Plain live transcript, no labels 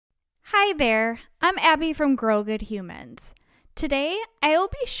Hi there, I'm Abby from Grow Good Humans. Today, I will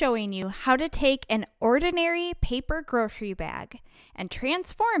be showing you how to take an ordinary paper grocery bag and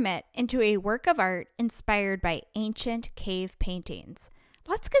transform it into a work of art inspired by ancient cave paintings.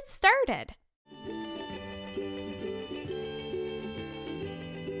 Let's get started.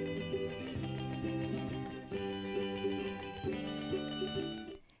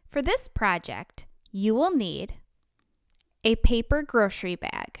 For this project, you will need a paper grocery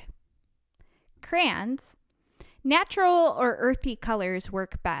bag, crayons, natural or earthy colors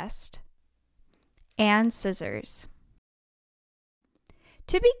work best, and scissors.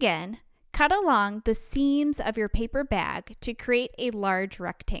 To begin, cut along the seams of your paper bag to create a large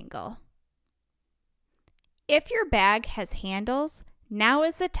rectangle. If your bag has handles, now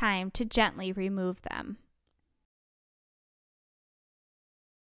is the time to gently remove them.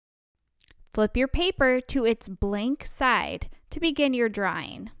 Flip your paper to its blank side to begin your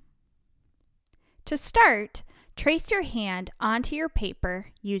drawing. To start, trace your hand onto your paper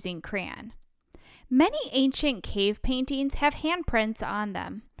using crayon. Many ancient cave paintings have handprints on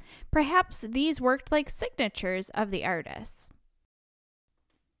them. Perhaps these worked like signatures of the artists.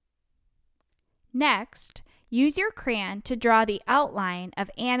 Next, use your crayon to draw the outline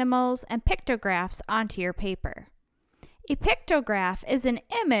of animals and pictographs onto your paper. A pictograph is an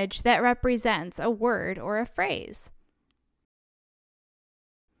image that represents a word or a phrase.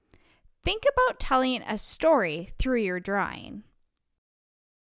 Think about telling a story through your drawing.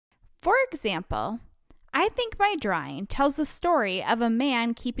 For example, I think my drawing tells the story of a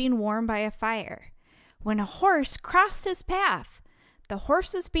man keeping warm by a fire. When a horse crossed his path, the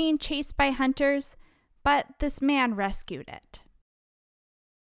horse was being chased by hunters, but this man rescued it.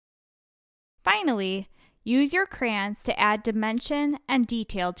 Finally, use your crayons to add dimension and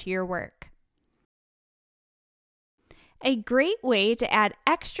detail to your work. A great way to add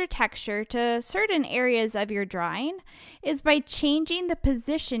extra texture to certain areas of your drawing is by changing the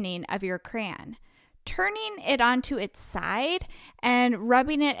positioning of your crayon. Turning it onto its side and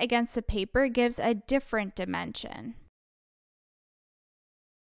rubbing it against the paper gives a different dimension.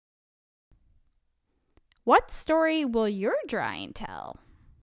 What story will your drawing tell?